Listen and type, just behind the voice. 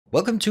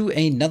Welcome to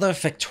another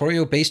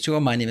Factorio base tour.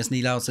 My name is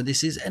LilyRose and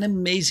this is an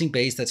amazing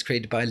base that's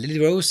created by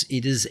LilyRose.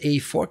 It is a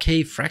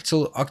 4K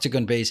Fractal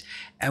Octagon base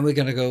and we're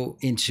going to go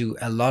into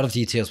a lot of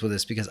details with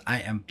this because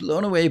I am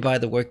blown away by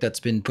the work that's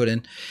been put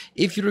in.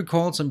 If you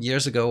recall, some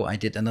years ago I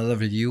did another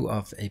review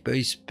of a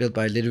base built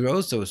by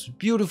LilyRose that was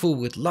beautiful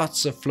with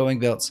lots of flowing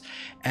belts,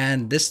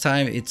 and this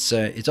time it's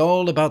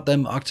all about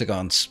them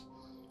octagons.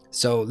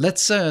 So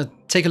let's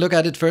take a look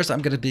at it first.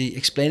 I'm going to be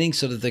explaining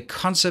sort of the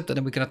concept, and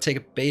then we're going to take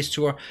a base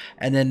tour,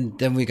 and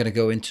then we're going to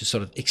go into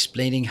sort of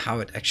explaining how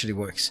it actually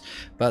works.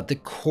 But the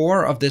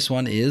core of this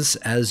one is,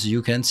 as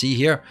you can see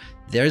here,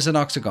 there's an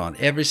octagon.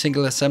 Every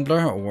single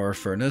assembler or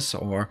furnace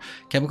or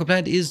chemical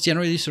plant is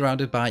generally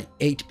surrounded by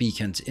 8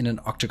 beacons in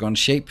an octagon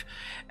shape.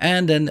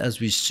 And then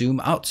as we zoom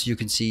out, you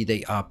can see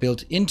they are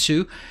built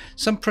into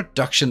some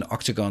production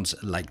octagons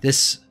like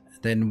this.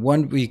 Then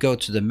when we go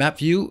to the map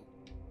view,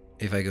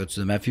 if I go to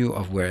the map view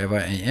of wherever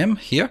I am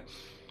here,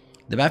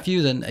 the map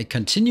view, then it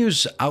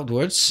continues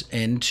outwards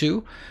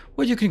into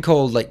what you can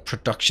call like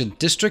production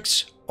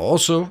districts,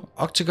 also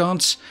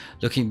octagons,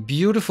 looking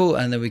beautiful.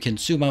 And then we can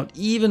zoom out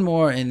even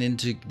more and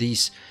into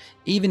these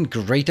even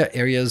greater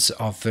areas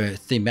of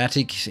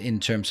thematic in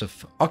terms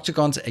of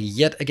octagons.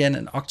 Yet again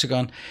an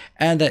octagon,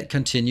 and that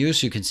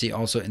continues. You can see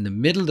also in the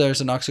middle there's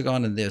an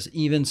octagon, and there's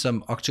even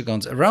some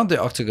octagons around the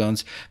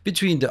octagons,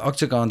 between the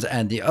octagons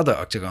and the other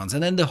octagons,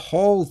 and then the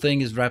whole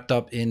thing is wrapped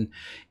up in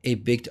a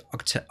big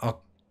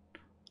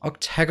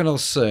octagonal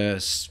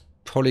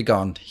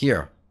polygon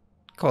here,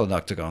 called an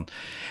octagon.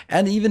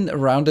 And even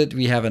around it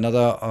we have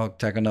another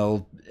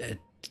octagonal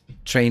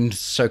train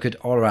circuit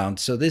all around.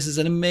 So this is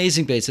an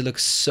amazing base. It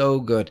looks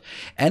so good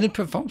and it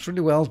performs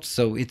really well.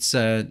 So it's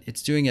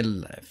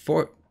doing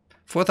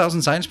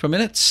 4,000 signs per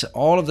minute,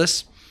 all of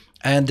this.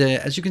 And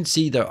as you can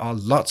see, there are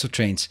lots of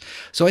trains.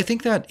 So I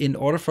think that in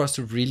order for us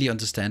to really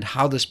understand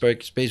how this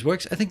space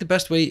works, I think the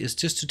best way is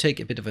just to take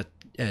a bit of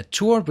a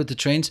tour with the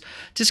trains,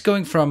 just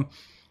going from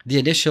the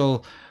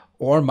initial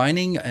ore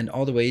mining and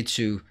all the way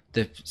to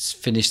the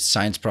finished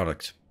science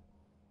product.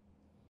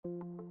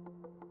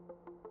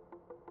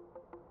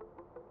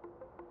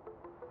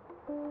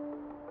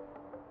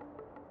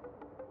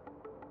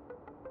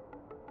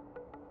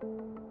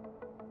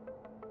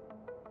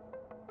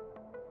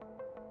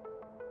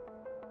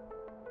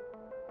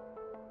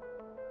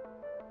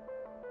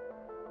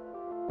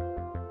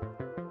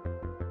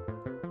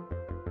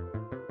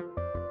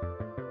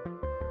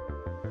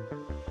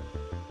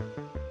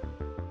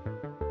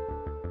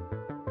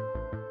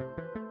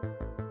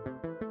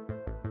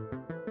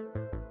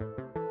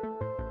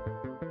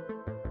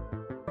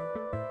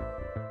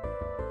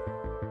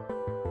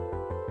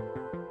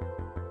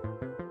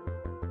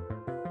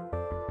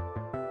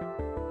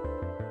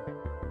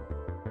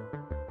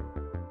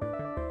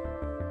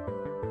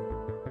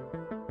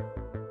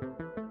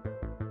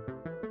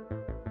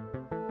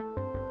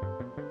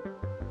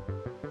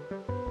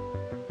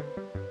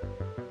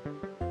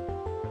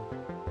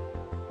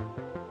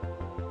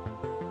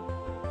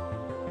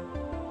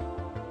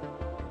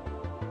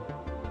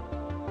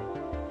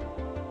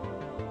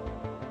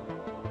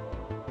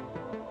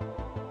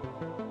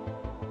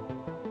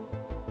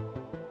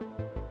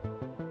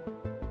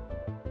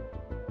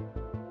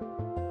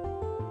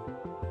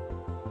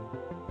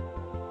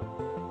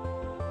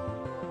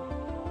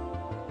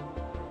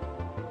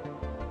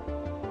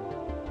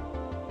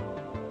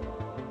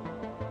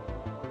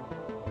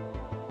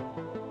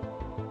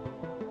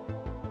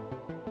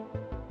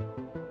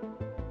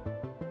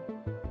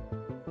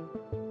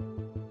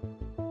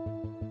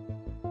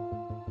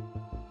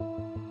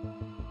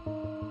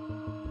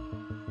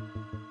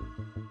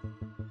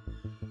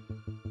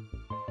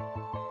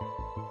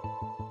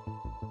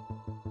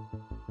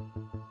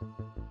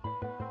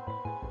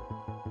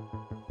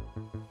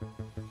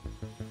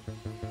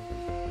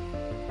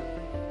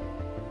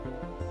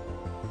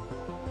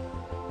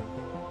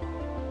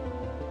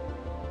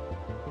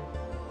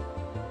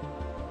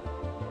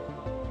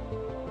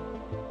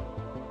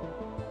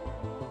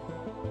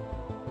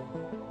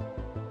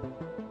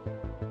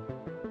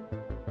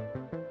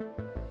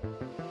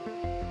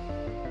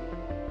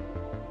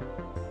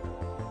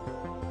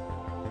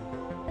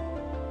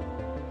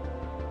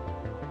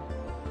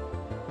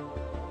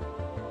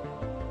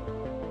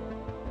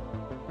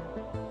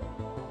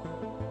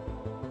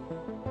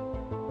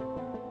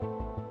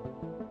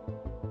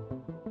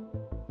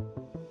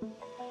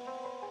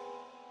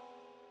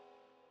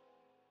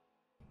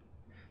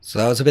 So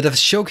that was a bit of a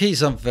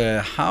showcase of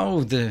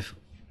how the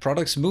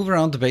products move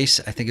around the base.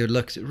 I think it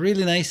looked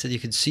really nice, and you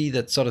can see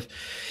that sort of,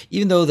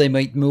 even though they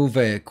might move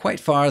quite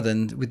far,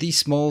 then with these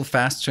small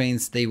fast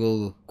trains they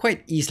will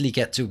quite easily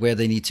get to where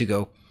they need to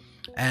go.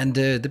 And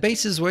the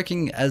base is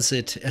working as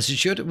it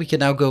should. We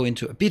can now go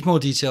into a bit more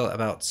detail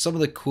about some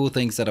of the cool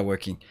things that are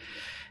working,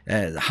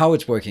 how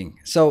it's working.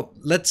 So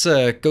let's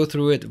go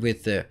through it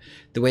with the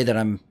way that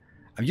I'm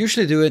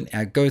usually doing.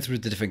 I go through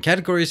the different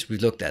categories. We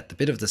looked at a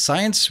bit of the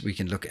science. We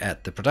can look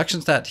at the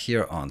production stat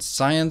here on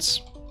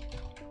science.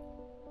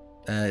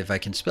 If I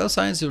can spell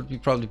science, it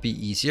would probably be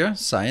easier.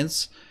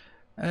 Science.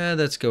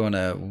 Let's go on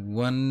a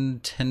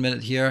 1:10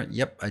 minute here.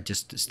 Yep, I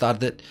just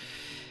started it.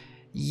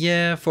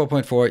 Yeah,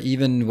 4.4,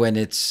 even when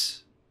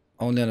it's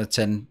only on a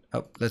 10.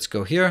 Oh, let's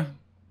go here.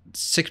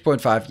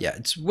 6.5. Yeah,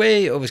 it's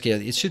way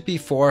overscaled. It should be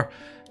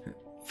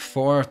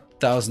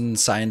 4,000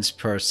 signs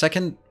per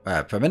second,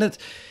 per minute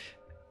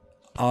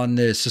on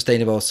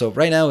sustainable. So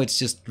right now it's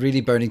just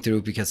really burning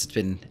through because it's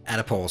been at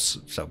a pause.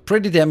 So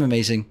pretty damn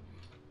amazing.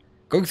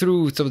 Going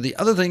through some of the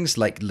other things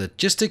like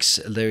logistics,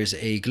 there's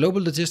a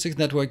global logistics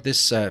network.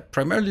 This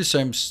primarily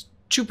serves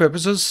two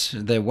purposes.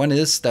 The one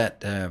is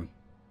that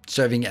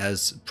serving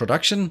as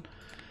production,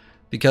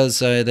 because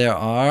there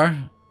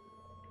are,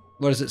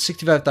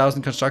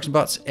 65,000 construction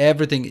bots.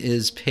 Everything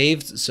is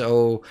paved,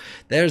 so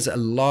there's a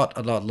lot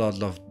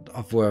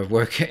of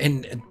work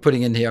in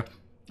putting in here.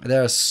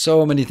 There are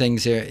so many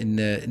things here in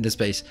the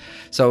space.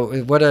 So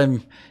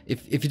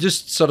if you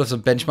just sort of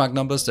some benchmark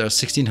numbers, there are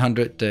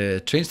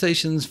 1,600 train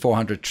stations,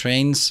 400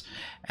 trains,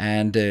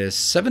 and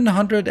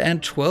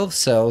 712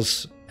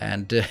 cells.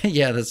 And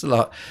yeah, that's a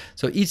lot.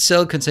 So each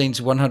cell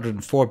contains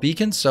 104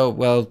 beacons. So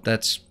well,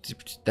 that's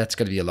going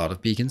to be a lot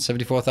of beacons.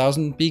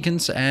 74,000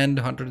 beacons and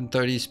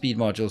 130 speed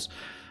modules,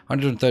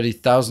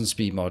 130,000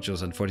 speed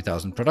modules, and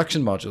 40,000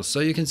 production modules. So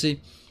you can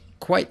see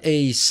quite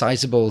a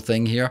sizable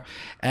thing here,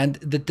 and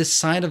the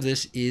design of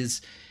this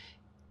is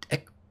a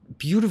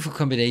beautiful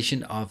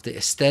combination of the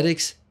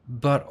aesthetics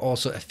but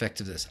also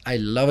effectiveness. I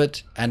love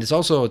it, and it's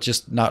also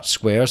just not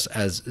squares,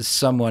 as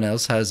someone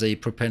else has a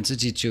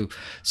propensity to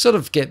sort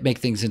of make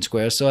things in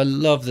squares. So I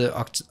love the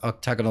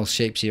octagonal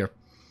shapes here.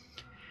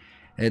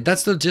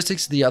 That's the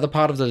logistics. The other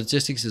part of the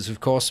logistics is,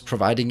 of course,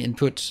 providing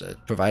input,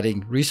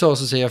 providing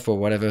resources here for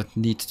whatever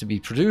needs to be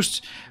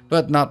produced,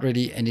 but not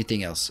really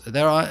anything else.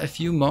 There are a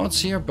few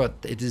mods here, but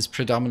it is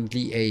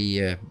predominantly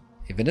a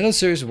vanilla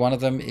series. One of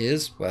them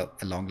is, well,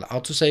 a long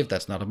autosave.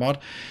 That's not a mod.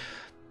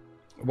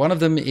 One of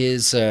them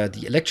is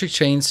the electric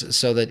trains,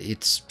 so that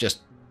it's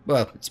just,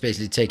 well, it's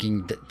basically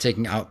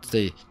taking out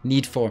the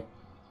need for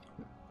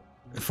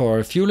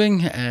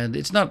fueling, and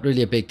it's not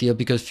really a big deal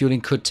because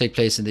fueling could take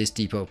place in this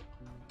depot.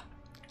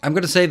 I'm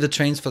going to save the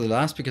trains for the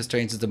last, because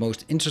trains is the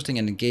most interesting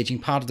and engaging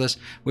part of this,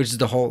 which is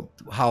how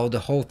the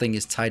whole thing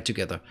is tied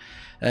together.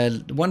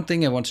 One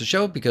thing I want to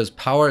show, because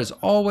power is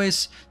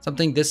always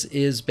something, this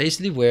is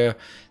basically where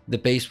the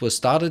base was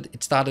started.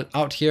 It started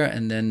out here,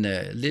 and then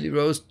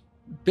LilyRose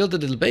built a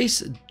little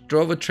base,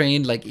 drove a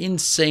train like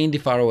insanely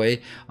far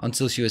away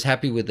until she was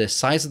happy with the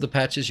size of the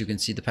patches. You can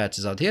see the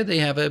patches out here. They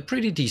have a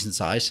pretty decent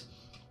size.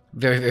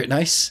 Very, very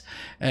nice,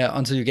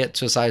 until you get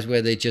to a size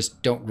where they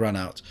just don't run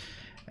out.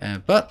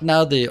 But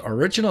now the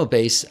original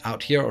base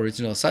out here,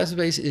 original size of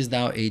base, is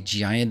now a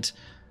giant,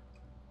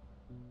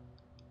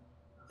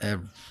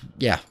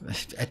 giant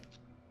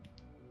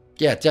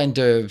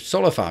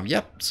solar farm.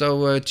 Yep.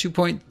 So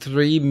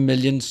 2.3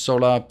 million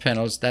solar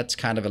panels. That's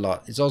kind of a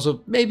lot. It's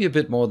also maybe a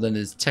bit more than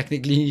is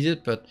technically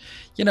needed, but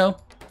you know,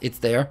 it's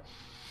there.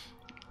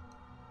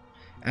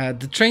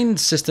 The train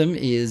system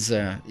is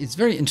it's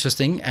very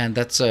interesting, and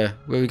that's where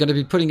we're going to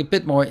be putting a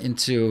bit more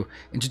into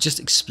just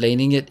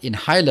explaining it in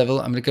high level.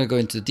 I'm not going to go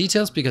into the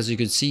details, because you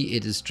can see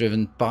it is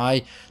driven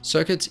by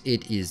circuits.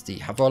 It is the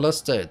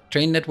Havolas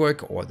train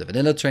network, or the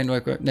vanilla train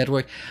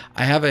network.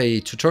 I have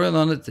a tutorial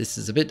on it. This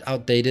is a bit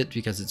outdated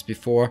because it's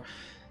before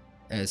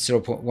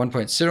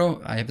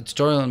 1.0. I have a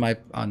tutorial on my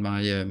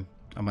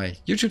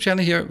YouTube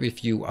channel here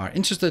if you are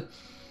interested.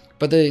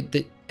 But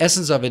the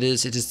essence of it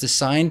is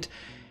designed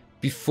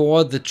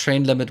before the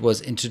train limit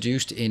was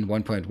introduced in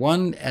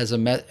 1.1 as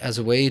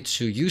a way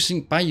to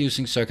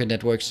using circuit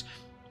networks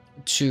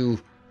to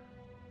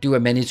do a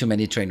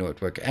many-to-many train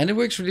network, and it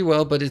works really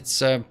well. But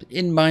it's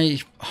in my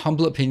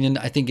humble opinion,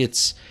 I think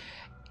it's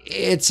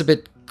a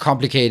bit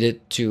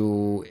complicated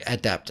to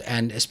adapt,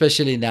 and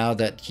especially now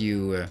that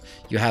you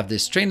have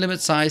this train limit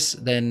size,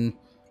 then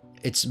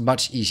it's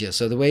much easier.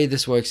 So the way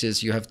this works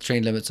is you have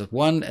train limits of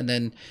 1, and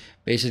then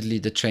basically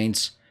the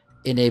trains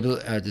enable,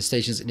 the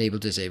stations enable,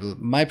 disable.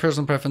 My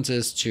personal preference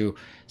is to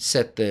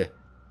set the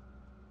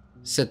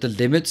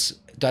limits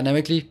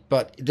dynamically,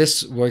 but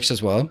this works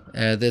as well.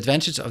 The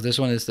advantage of this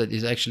one is that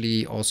it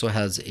actually also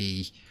has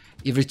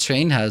every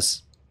train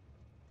has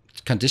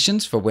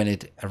conditions for when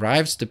it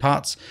arrives,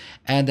 departs,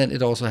 and then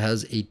it also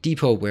has a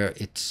depot where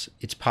it's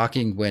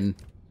parking when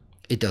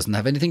it doesn't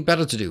have anything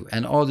better to do.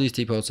 And all these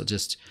depots are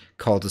just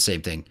called the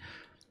same thing.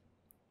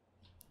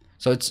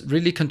 So it's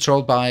really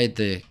controlled by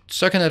the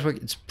circuit network.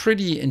 It's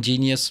pretty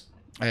ingenious.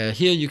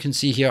 Here you can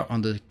see here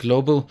on the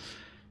global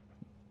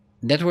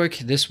network,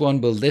 this one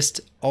will list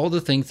all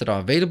the things that are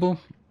available.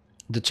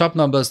 The top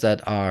numbers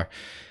that are,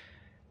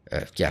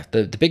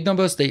 the big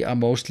numbers, they are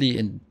mostly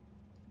in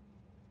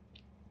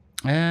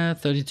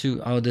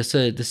 32. Oh, this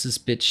is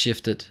bit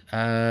shifted.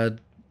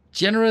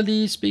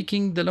 Generally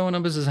speaking, the lower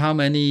numbers is how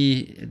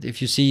many.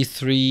 If you see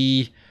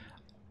three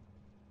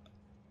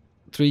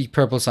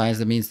purple signs,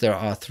 that means there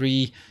are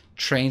 3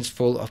 trains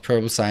full of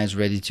purple signs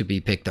ready to be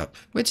picked up,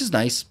 which is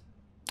nice.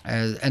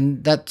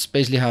 And that's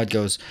basically how it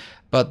goes.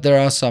 But there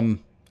are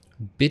some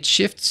bit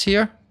shifts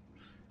here.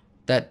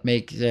 that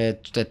make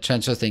that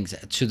transfer things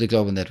to the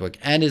global network,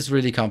 and it's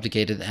really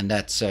complicated, and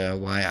that's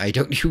why I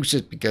don't use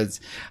it, because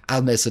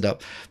I'll mess it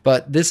up.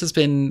 But this has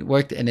been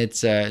worked, and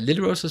it's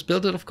LilyRose has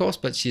built it, of course,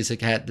 but she's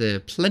had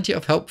plenty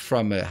of help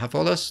from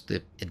Havolas,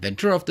 the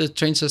inventor of the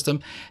train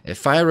system,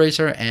 Fire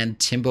Racer, and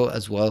Timbo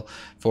as well,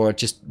 for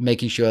just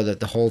making sure that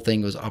the whole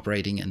thing was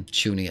operating and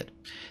tuning it.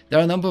 There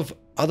are a number of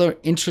other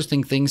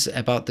interesting things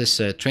about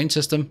this train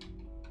system.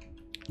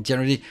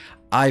 Generally,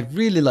 I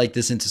really like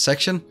this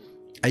intersection.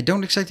 I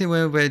don't exactly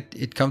know where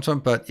it comes from,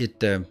 but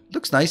it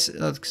looks nice. It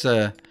looks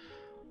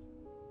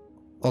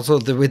also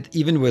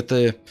even with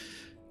the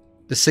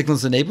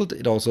signals enabled,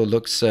 it also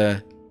looks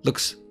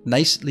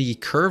nicely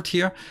curved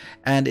here,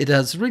 and it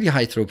has really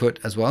high throughput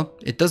as well.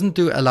 It doesn't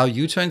allow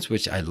U-turns,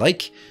 which I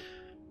like,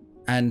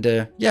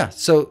 and yeah.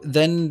 So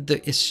then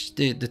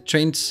the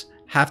trains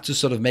have to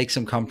sort of make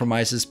some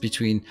compromises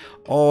between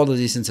all of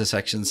these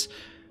intersections,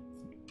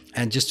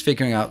 and just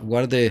figuring out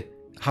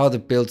how the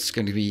build's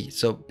going to be.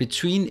 So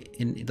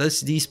in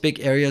these big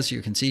areas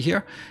you can see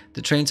here,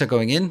 the trains are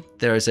going in.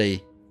 There is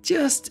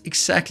just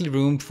exactly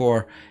room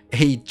for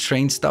a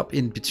train stop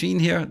in between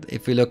here.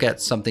 If we look at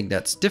something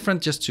that's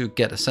different, just to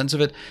get a sense of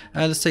it,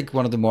 let's take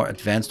one of the more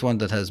advanced one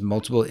that has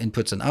multiple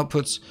inputs and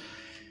outputs.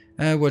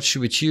 What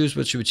should we choose?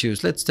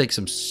 Let's take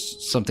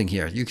something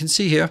here. You can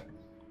see here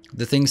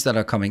the things that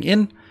are coming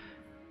in.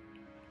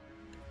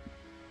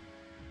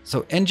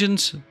 So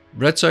engines,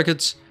 red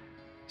circuits,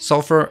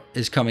 sulfur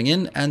is coming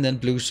in, and then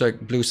blue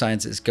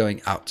science is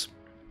going out.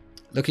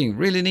 Looking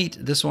really neat.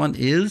 This one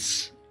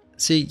is,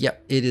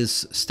 it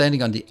is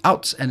standing on the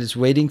outs, and it's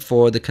waiting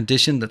for the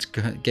condition that's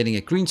getting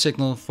a green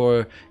signal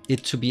for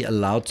it to be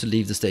allowed to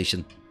leave the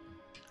station.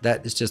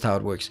 That is just how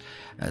it works.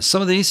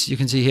 Some of these you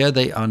can see here,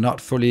 they are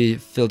not fully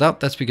filled out.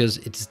 That's because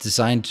it's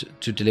designed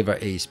to deliver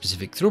a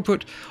specific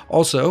throughput.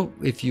 Also,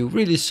 if you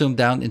really zoom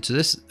down into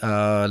this,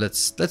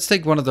 let's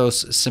take one of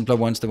those simpler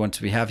ones, the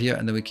ones we have here,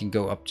 and then we can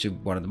go up to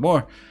one of the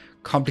more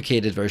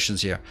complicated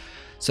versions here.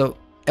 So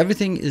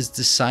everything is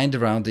designed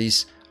around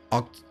these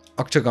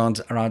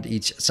octagons around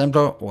each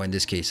assembler, or in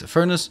this case a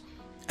furnace.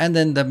 And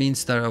then that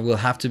means there will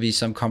have to be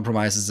some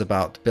compromises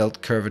about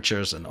belt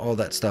curvatures and all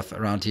that stuff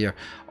around here.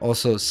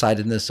 Also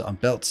sidedness on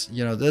belts.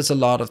 You know, there's a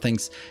lot of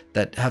things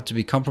that have to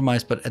be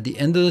compromised, but at the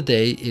end of the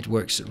day, it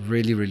works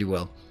really, really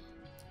well.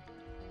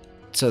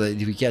 So that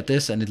we get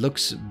this, and it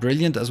looks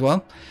brilliant as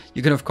well.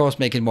 You can of course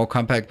make it more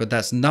compact, but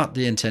that's not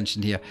the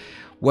intention here.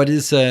 What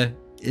is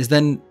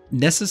then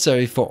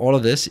necessary for all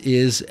of this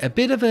is a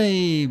bit of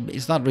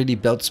it's not really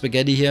belt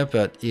spaghetti here,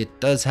 but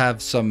it does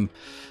have some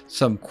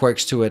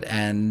quirks to it,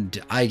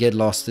 and I get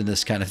lost in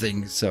this kind of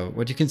thing. So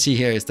what you can see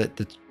here is that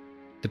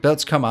the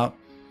belts come out,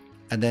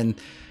 and then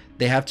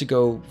they have to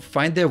go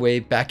find their way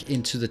back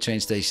into the train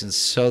stations,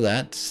 so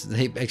that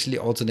they actually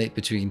alternate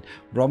between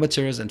raw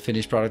materials and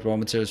finished product, raw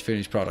materials,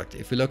 finished product.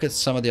 If we look at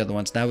some of the other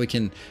ones, now we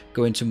can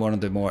go into one of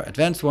the more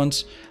advanced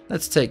ones.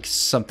 Let's take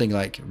something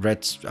like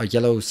red or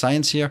yellow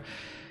science here.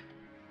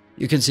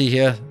 You can see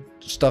here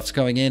stuff's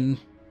going in,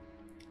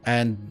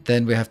 and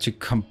then we have to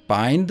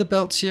combine the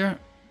belts here,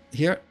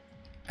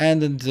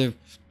 and then the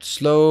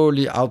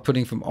slowly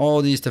outputting from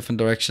all these different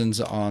directions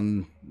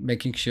on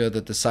making sure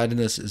that the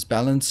sidedness is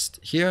balanced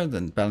here,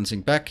 then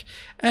balancing back,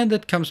 and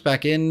it comes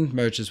back in,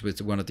 merges with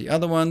one of the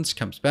other ones,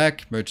 comes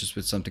back, merges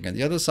with something on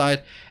the other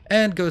side,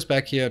 and goes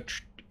back here,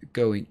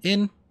 going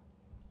in,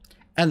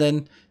 and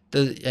then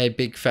a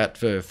big fat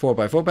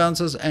 4x4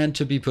 balancers, and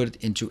to be put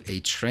into a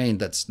train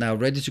that's now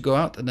ready to go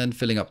out, and then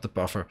filling up the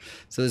buffer.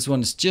 So this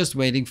one is just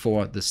waiting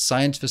for the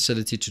science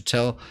facility to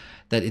tell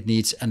that it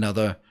needs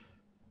another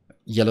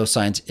yellow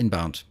science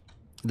inbound.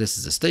 This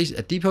is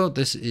a depot.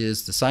 This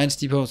is the science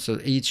depot. So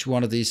each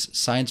one of these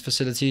science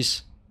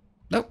facilities,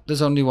 nope,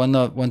 there's only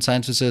one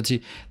science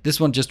facility. This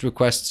one just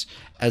requests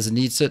as it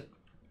needs it.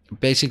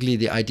 Basically,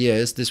 the idea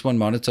is this one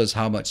monitors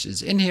how much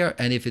is in here,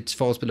 and if it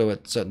falls below a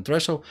certain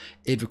threshold,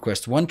 it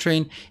requests one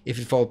train. If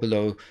it falls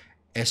below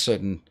a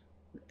certain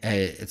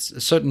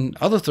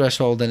other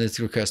threshold, then it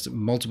requests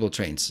multiple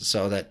trains.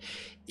 So that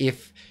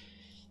if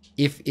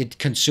it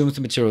consumes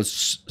the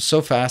materials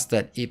so fast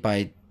that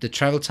by the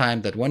travel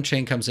time that one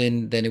train comes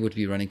in, then it would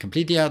be running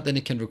completely out. Then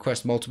it can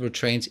request multiple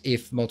trains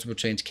if multiple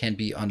trains can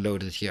be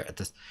unloaded here at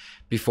this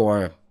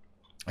before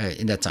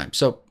in that time.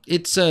 So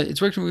it's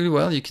working really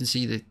well. You can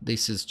see that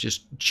this is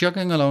just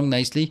chugging along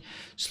nicely,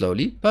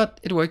 slowly,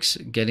 but it works.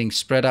 Getting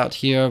spread out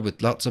here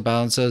with lots of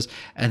balancers,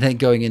 and then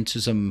going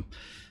into some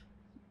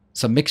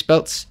mixed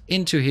belts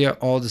into here,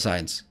 all the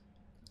signs.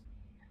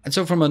 And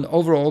so from an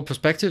overall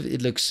perspective,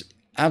 it looks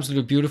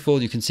absolutely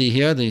beautiful. You can see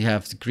here they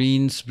have the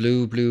greens,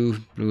 blue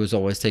is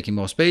always taking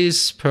more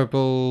space,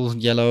 purple,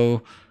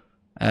 yellow,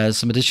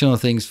 some additional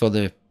things for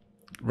the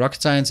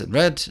rocket science, and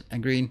red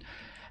and green.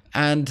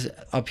 And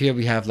up here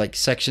we have like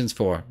sections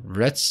for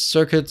red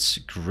circuits,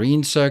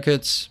 green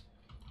circuits,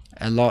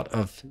 a lot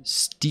of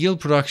steel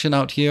production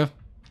out here,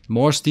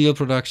 more steel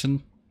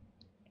production,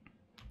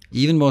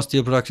 even more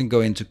steel production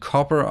going into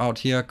copper out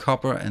here,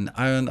 copper and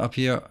iron up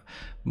here,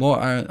 more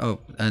iron,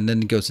 and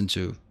then it goes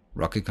into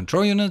rocket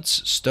control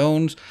units,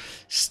 steel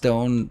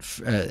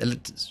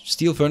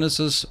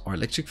furnaces or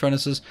electric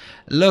furnaces.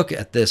 Look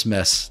at this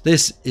mess.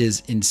 This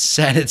is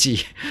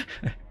insanity.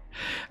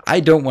 I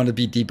don't want to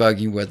be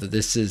debugging whether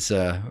this is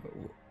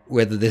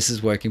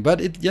working, but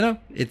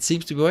it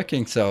seems to be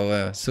working.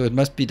 So it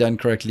must be done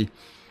correctly.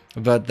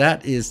 But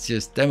that is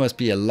just, there must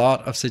be a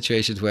lot of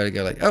situations where you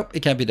go like, oh, it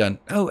can't be done.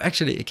 Oh,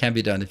 actually, it can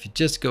be done if you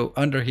just go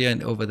under here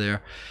and over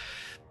there.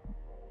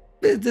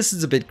 This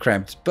is a bit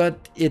cramped,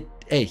 but it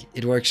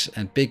works.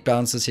 And big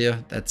bounces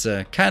here. That's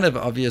kind of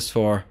obvious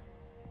for.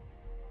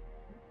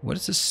 What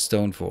is this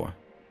stone for?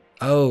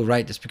 Oh,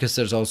 right. It's because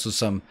there's also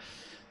some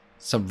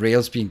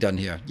rails being done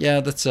here. Yeah,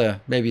 that's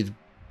maybe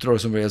throw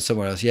some rails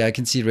somewhere else. Yeah, I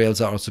can see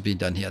rails are also being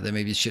done here. They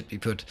maybe should be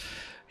put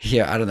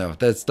here. I don't know.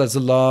 That's a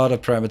lot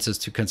of parameters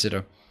to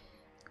consider.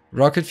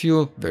 Rocket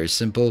fuel, very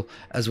simple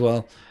as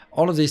well.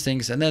 All of these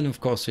things. And then,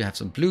 of course, we have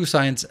some blue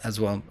science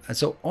as well. And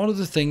so all of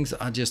the things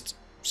are just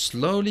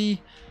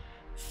slowly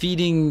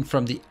feeding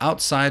from the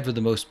outside with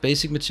the most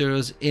basic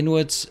materials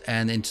inwards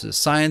and into the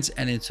science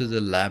and into the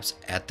labs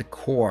at the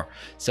core.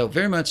 So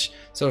very much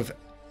sort of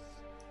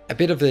a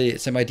bit of the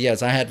same idea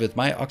as I had with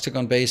my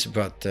Octagon base,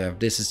 but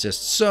this is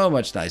just so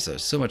much nicer,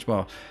 so much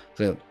more,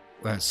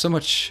 so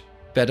much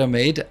better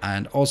made.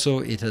 And also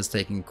it has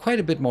taken quite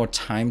a bit more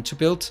time to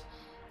build.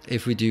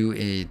 If we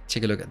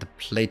take a look at the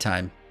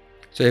playtime.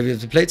 So if you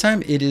have the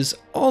playtime, it is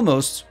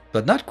almost,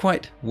 but not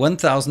quite,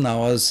 1,000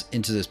 hours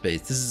into this base.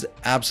 This is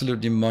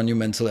absolutely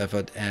monumental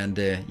effort. And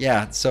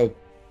yeah, so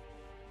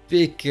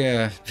big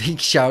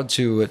shout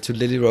to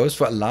LilyRose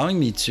for allowing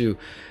me to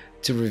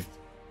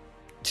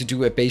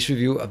do a base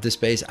review of this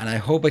base. And I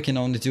hope I can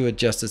only do it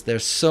justice.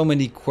 There's so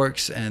many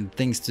quirks and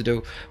things to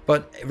do,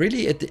 but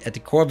really at the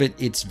core of it,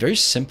 it's very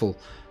simple.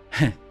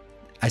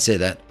 I say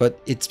that,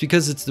 but it's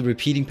because it's the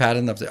repeating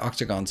pattern of the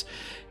octagons,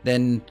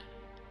 then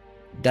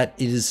that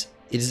it is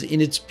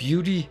in its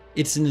beauty,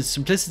 it's in its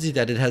simplicity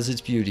that it has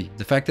its beauty.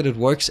 The fact that it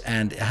works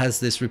and it has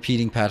this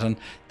repeating pattern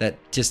that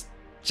just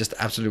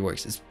absolutely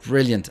works. It's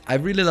brilliant. I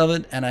really love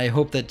it, and I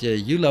hope that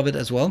you love it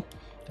as well.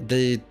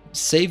 The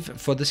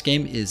save for this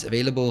game is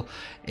available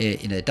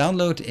in a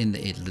download in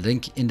the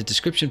link in the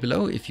description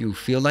below if you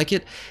feel like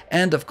it.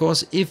 And of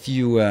course, if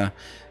you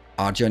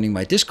are joining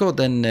my Discord,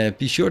 then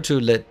be sure to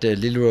let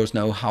LilyRose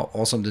know how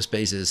awesome this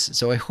base is.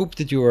 So I hope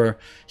that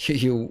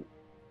you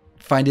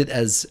find it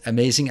as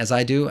amazing as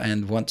I do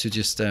and want to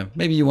just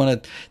maybe you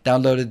want to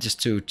download it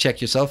just to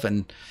check yourself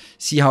and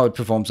see how it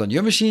performs on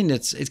your machine.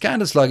 It's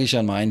kind of sluggish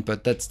on mine,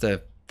 but that's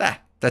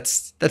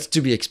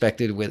to be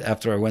expected with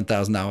after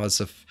 1,000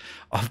 hours of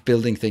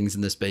building things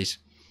in this base.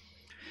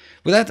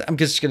 With that, I'm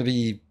just going to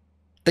be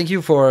thank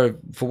you for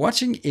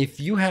watching. If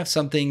you have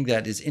something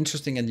that is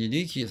interesting and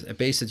unique, a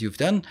base that you've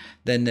done,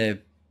 then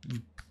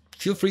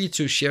feel free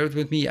to share it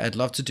with me. I'd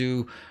love to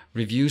do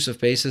reviews of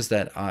bases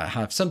that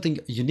have something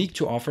unique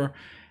to offer.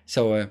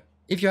 So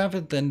if you have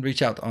it, then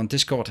reach out on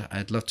Discord.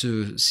 I'd love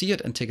to see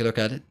it and take a look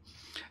at it.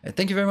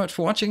 Thank you very much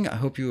for watching. I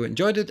hope you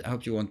enjoyed it. I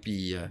hope you won't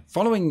be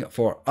following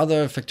for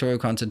other Factorio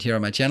content here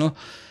on my channel.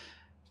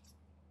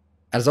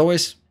 As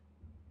always,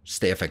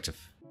 stay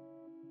effective.